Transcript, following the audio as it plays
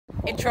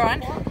You're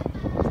trying?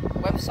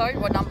 Website?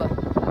 What number?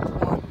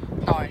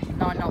 No,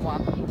 not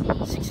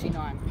 1.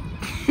 69.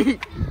 No,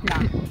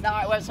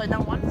 website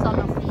number 1. Start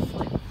number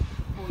 4.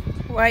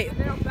 Wait. And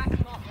then I'll back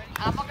him up. Ready?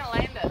 I'm not going to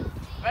land it.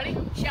 Ready?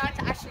 Shout out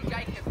to Ashley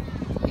Jacob.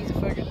 He's a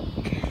figure.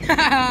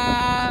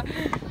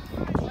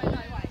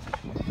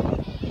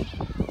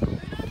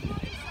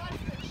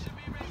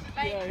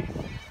 Wait.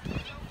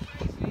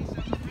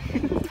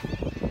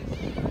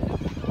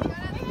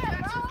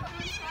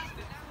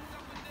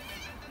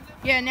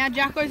 Yeah, now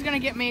Jacko's gonna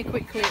get me a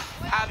quick clip.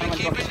 I've been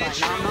keeping it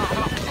true.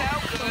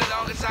 Tell good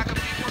long as I can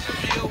be with the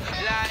view.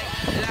 Like,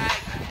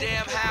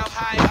 damn, how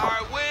high are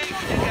we?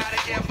 You gotta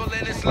gamble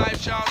in this life,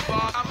 Charles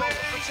Ball. I'm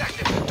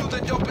overprotected, do the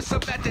dopest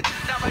of method.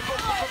 Now my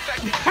vocal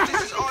perfected.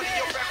 This is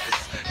audio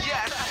reference.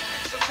 Yes.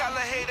 So tell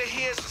a hater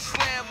here's the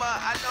slammer.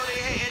 I know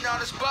they hating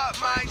on us, but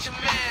mind your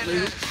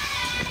manners.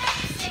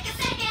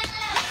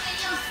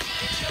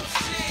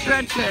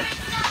 Stretch it.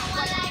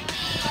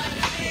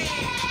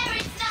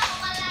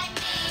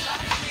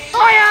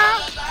 Oh yeah!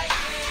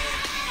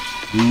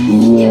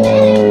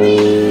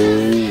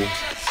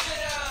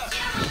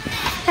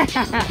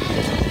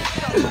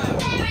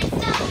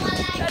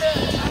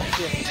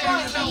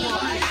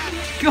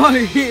 God,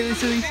 this is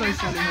so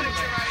funny.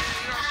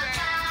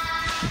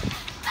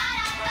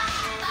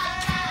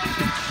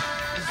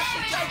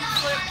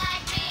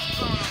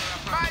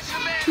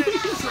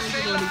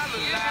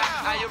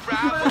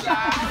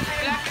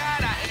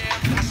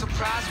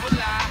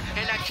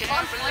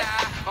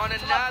 On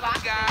another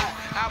guy,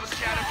 I was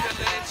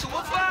caterpillar into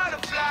a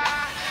butterfly.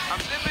 I'm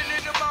living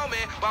in the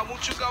moment, why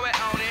won't you go and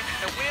own it?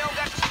 And we don't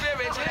got the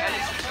spirit, at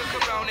least we could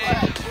corona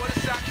it. For the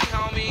sake,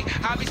 homie,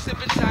 I be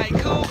sipping tight,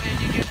 cool, and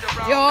you get the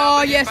wrong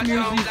number. Yes, if I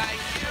don't music. like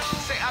you.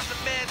 Say I'm the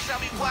man, tell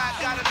me why I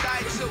gotta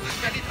lie to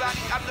anybody.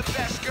 I'm the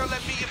best, girl,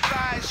 let me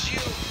advise you.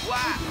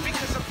 Why?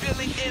 Because I'm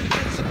feeling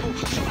invincible.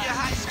 Junior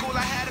high school,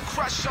 I had a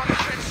crush on the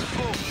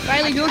principal.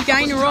 Bailey, do a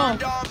gain roll.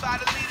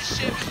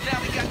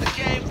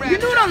 You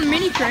do it on the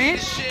mini tramp.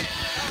 So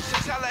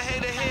tell a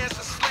hater here's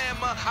the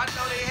slammer. I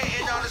know they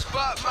hating on us,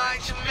 but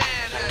mind your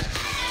manners.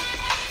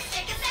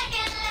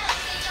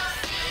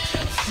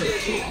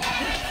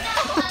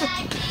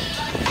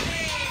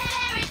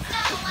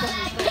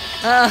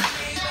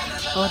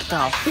 What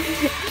the?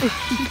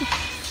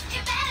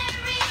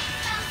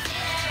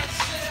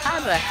 How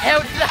the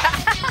hell did that?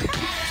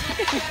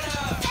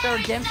 The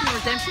redemption?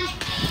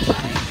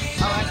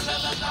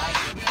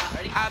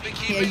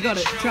 Yeah, you got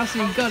it. Trust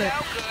me, you got it.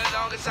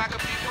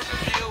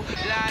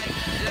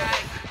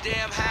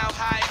 Damn, how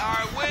high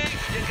are we?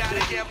 You gotta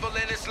gamble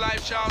in this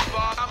life, Charles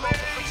Ball. I'm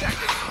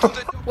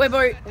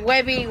overprotected.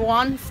 Webby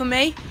 1 for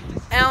me.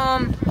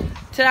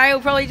 Today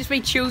will probably just be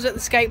chills at the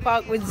skate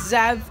park with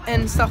Zav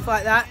and stuff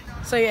like that.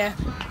 So yeah.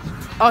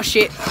 Oh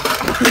shit.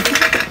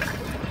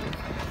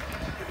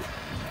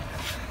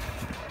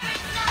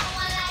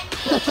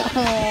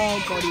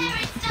 Oh, got you.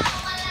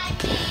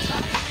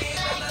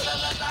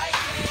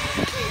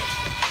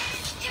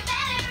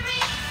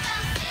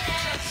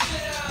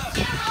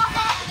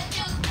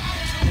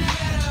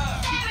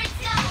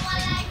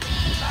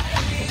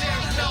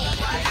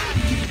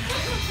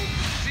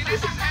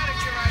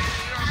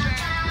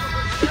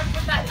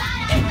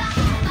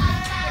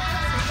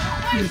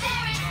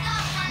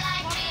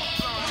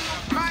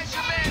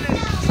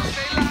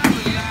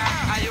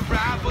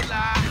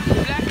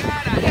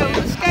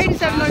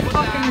 Skaters have no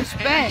fucking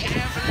respect.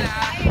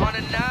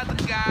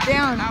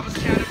 Down. I was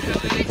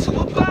caterpillar into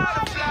a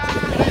butterfly.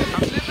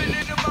 I'm living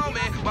in the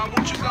moment. Why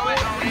won't you go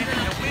and own it?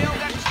 And we don't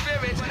got the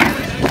spirit.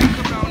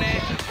 Corona.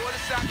 For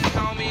the sake,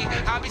 homie,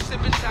 I be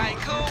sipping tight,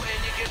 cool, and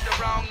you get the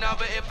wrong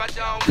number if I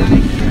don't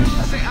like you.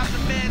 Say I'm the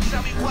man,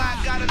 tell me why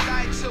I gotta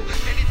lie to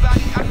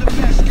anybody. I'm the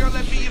best, girl.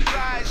 Let me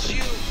advise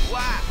you.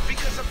 Why?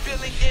 Because I'm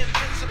feeling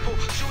invincible.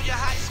 Junior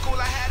high school,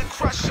 I had a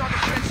crush on the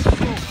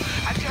principal.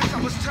 I guess I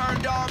was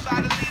turned on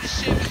by the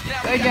leadership.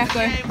 Now we got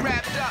the game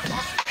wrapped up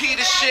on some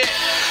Peter shit.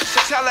 So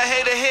tell a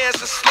hater here's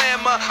the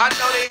slammer. I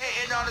know they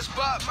hating on us,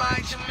 but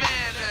mind your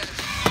manners.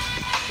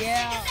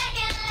 Yeah.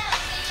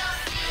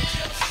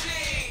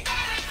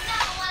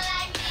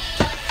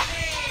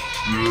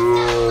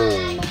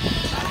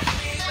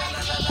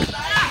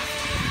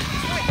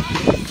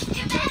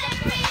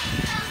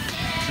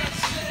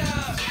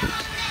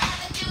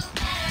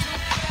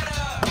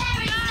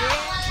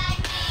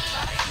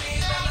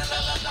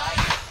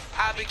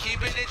 I've been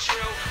keeping it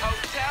true.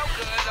 Hotel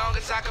good, long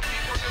as I can be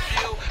with the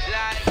view.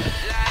 Like,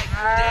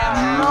 damn,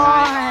 how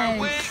high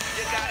are we?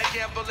 You gotta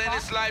gamble in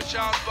this life,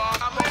 Charles Ball.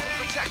 I'm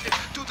overprotected,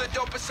 do the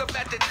dopest of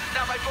method.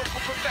 Now my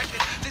vocal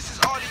perfected. This is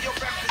audio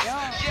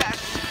reference.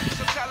 Yes.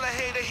 So tell a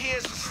hater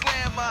here's the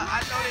slammer. I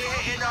know they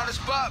hating on us,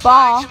 but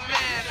mind your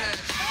manners.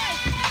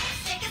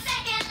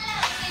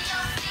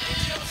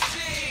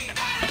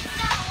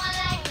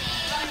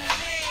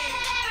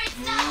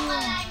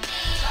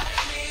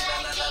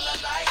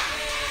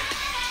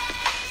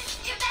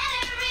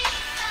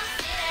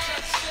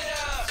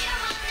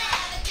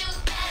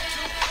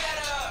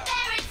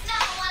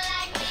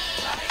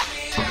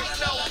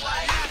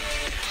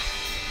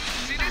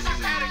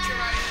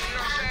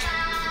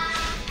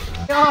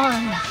 Yo,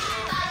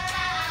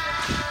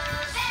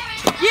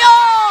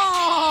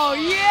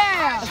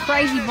 yeah!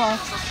 Crazy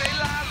boss. So say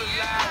la la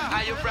la, I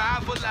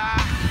arrive will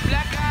lie.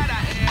 Black-eyed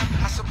I am,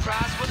 I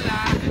surprise will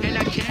lie. And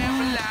I can't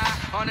rely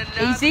on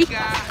another Easy.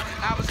 guy.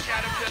 I was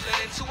caterpillar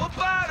into a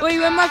butterfly. Wait,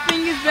 when my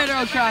finger's better,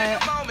 I'll try it.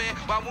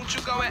 Why won't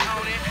you go and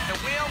own it? And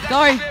we don't got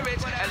Sorry. the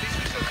spirits, at least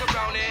we took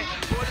around it.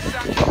 For the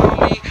sock you owe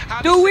me,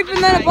 I'll Do be whipping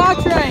sipping that a bar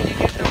like tray. you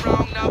get the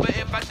wrong number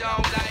if I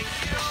don't like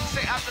you.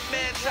 Say I'm the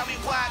man, tell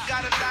me why I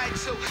gotta lie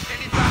to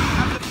anybody.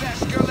 I'm the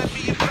best, girl, let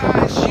me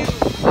advise you.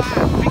 Why?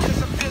 Because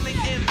I'm feeling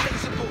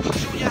invincible.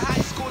 Junior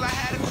high school, I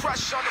had a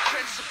crush on the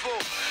principal.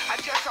 I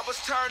guess I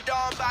was turned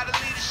on by the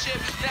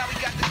leadership. Now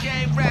we got the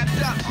game wrapped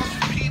up on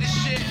some Peter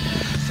shit.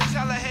 So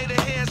tell a hater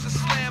here's the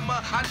slammer.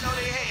 I know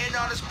they hating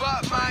on us,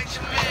 but mind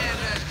your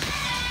manners.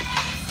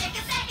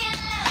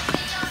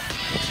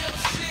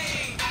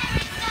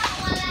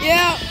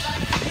 Yeah.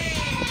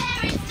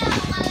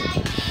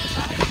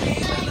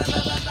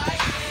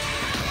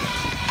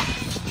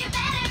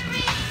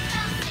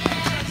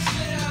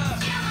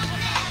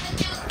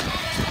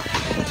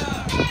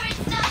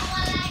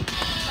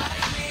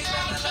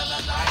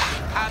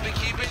 I've been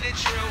keeping it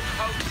true.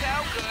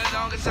 Hotel good,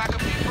 long as I can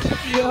be from the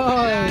view. Yo.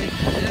 Like,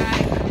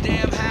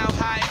 damn, how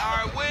high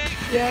are we?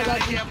 Yeah,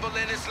 that's gamble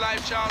in this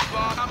life, Charles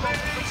Ball. I'm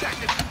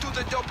overprotected through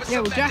the dopest Yeah,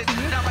 well, method.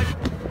 Jackson, Now my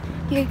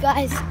You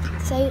guys,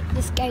 so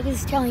the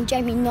skaters telling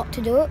Jamie not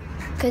to do it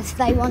because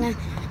they want to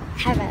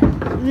have a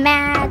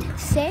mad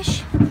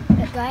sesh.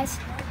 But guys,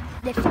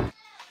 they're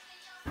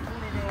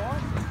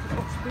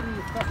Spinning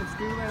your fucking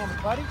scooter around on the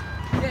buddy.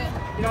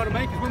 Yeah. You know what I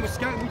mean? Because when we're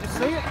skating, we just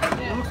see it.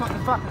 It looks like the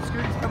fucking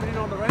scooter's coming in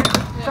on the ramp.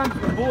 Same for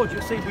the boards.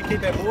 You'll see we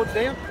keep our boards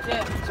down.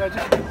 Yeah. So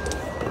just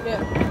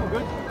Yeah. all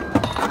good.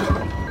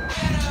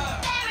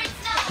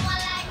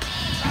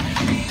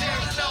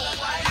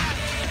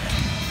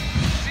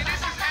 See,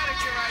 this is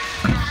etiquette right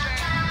here, you know what I'm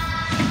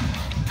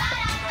saying?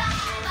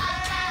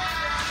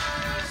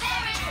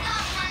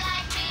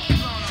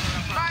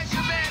 Mind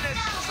your manners,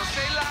 so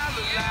say la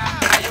la la.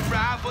 I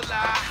arrive will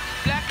lie.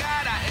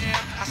 Black-eyed I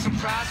am, I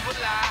surprise will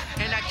lie.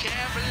 And I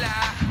can't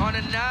rely on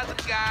another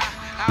guy.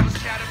 I was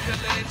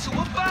caterpillar into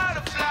a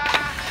butterfly.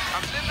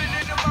 I'm living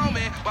in the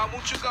moment, why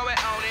won't you go and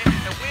own it?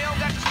 And we don't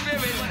got the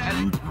spirit.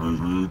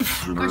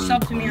 Go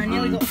sub to me, I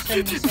nearly got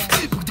 70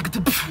 cents.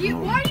 Why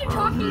are you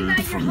talking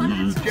about your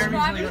hundred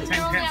subscribers when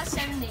you're only at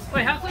 70?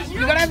 Wait, how close? You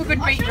gotta have a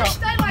good beat drop.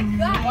 Stay like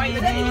that. Wait,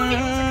 but then you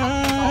think it's a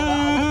couple of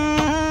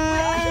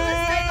Wait, I should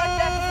have stayed like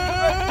that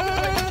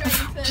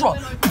because Drop.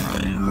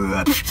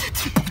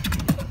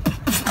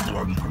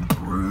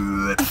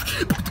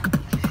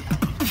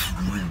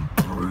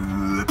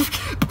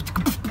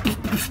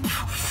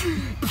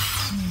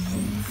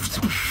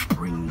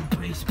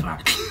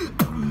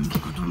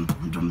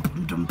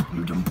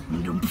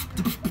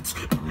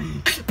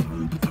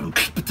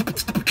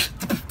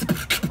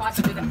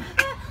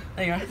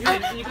 There you go.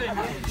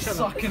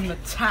 Sucking the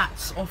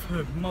tats off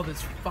her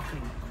mother's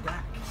fucking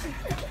crack.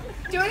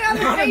 Do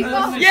another beat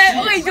drop.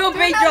 Yeah, okay, do a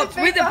beat drops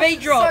with a beat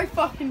drop. So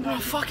fucking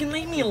good. Fucking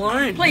leave me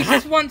alone. Please,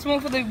 just once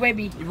more for the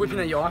Webby. You're whipping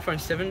out your iPhone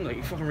 7 like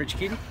you fucking rich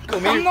kid. Call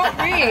me. I'm not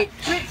rich.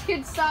 Rich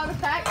kid starter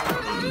pack. Get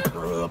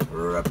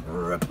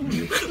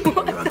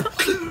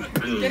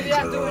it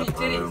out, do it, you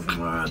titties.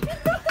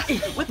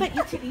 Whip out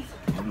your titties.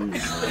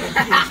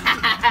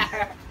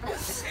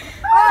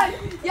 Oh,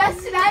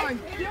 yesterday.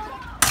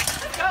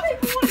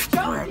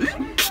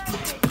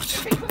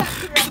 People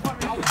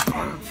want to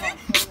jump.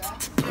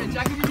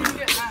 Jack, if you didn't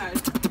get mad.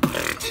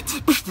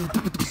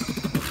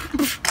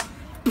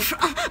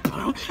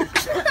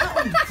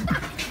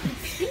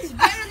 It's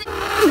better than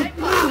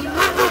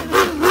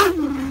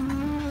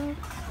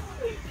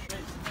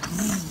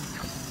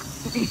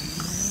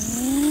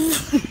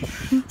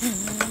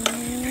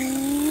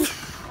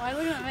Why are you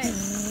looking at me?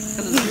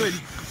 Because it's good.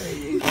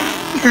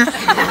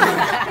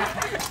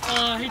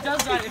 Oh, he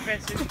does that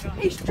defensive.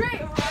 He's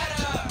straight.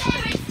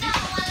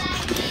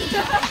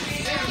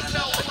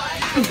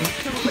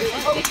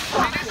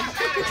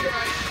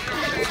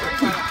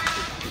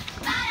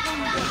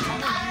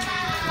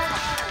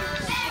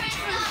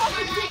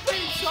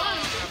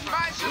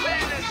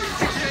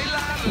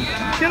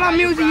 Shut up,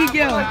 music, you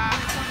girl.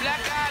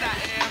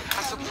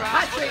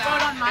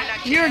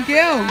 You're a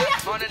girl.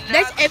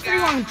 That's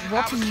everyone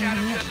dropping you.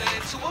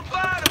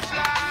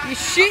 You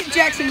shit,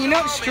 Jackson. You're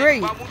not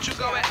straight.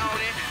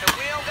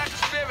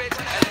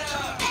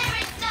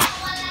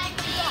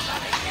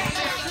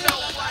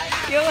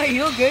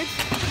 You're good.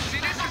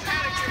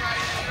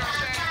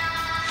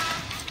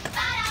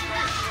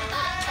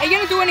 Are you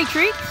gonna do any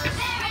tricks?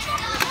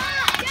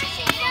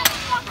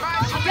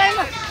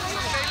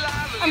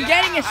 I'm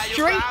getting a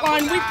straight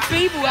line with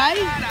people, eh?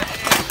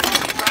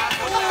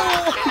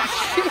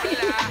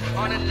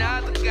 On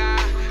another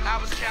guy, I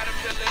was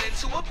caterpillar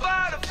into a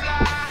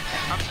butterfly.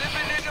 I'm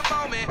living in the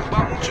moment,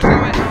 why won't you go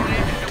and own it?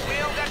 And we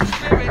don't got the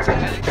spirit to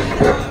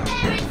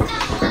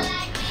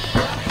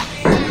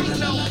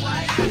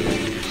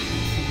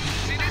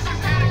see, this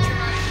is etiquette,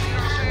 right?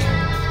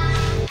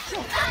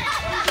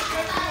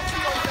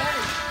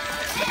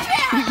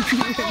 You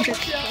know what I'm saying? Skate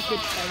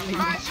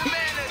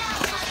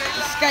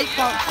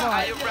park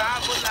fight.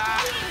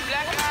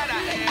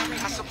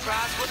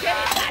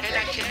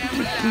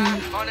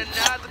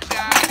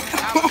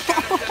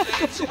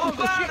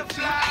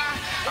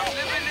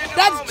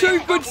 That's 2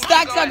 good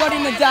stacks I got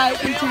in a day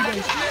in 2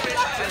 days.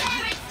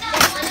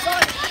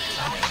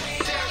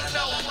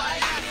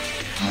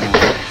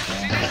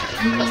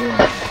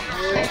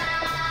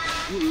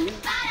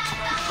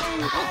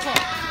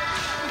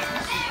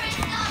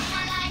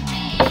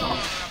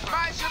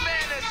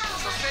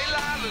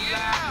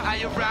 I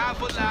arrive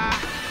will lie,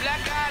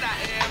 black-eyed I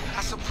am,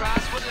 I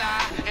surprise will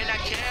lie, and I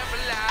can't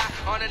rely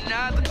on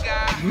another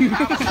guy.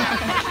 I was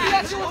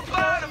trying to a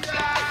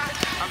butterfly.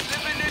 I'm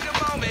living in the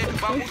moment,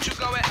 why won't you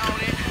go and own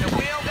it? And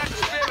we don't got the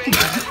spirit.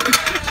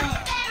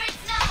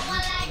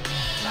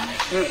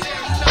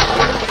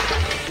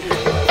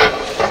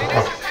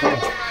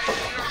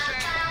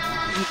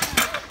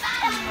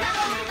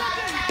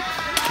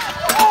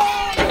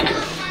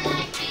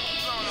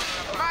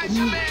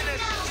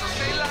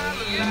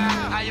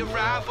 I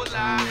arrive will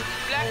lie,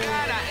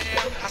 black-eyed I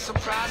am, I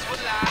surprise will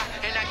lie,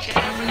 and I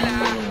can't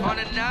rely on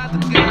another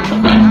guy.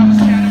 I was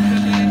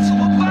caterpillar into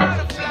a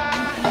butterfly.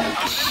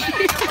 I'm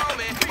living in the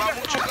moment, why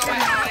won't you go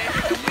and own it?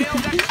 And we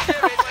don't got the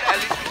spirit, at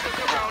least we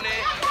could own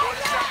it. Or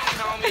the second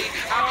homie,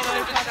 I'll be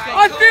living tight.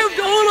 I filmed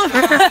all of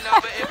it.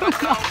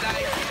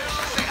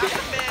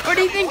 What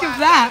do you think of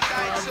that?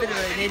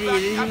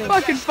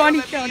 Fucking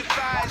funny cunt.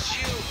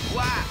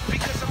 Why?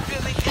 Because I'm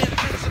feeling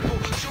invincible.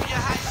 Junior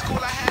high school,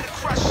 I had a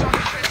crush on the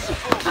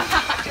principal. I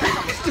guess I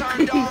was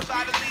turned on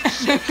by the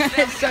leadership.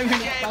 There's so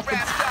many fucking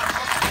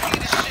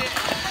Shit.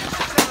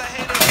 So tell a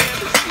hater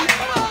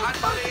I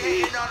know they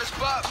hating on us,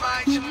 but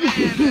mind your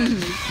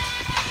manners.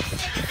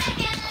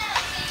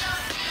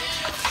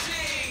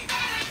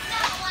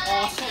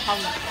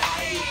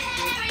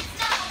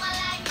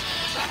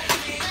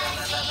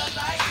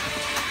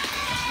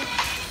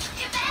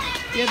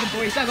 Yeah, the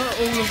boys, I got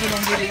all of it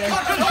on video.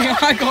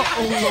 I got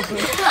all of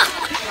it.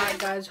 Alright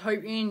guys,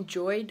 hope you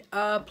enjoyed.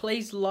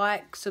 Please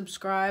like,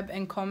 subscribe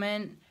and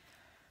comment.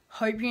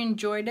 Hope you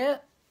enjoyed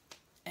it.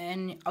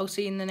 And I'll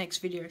see you in the next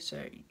video,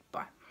 so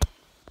bye.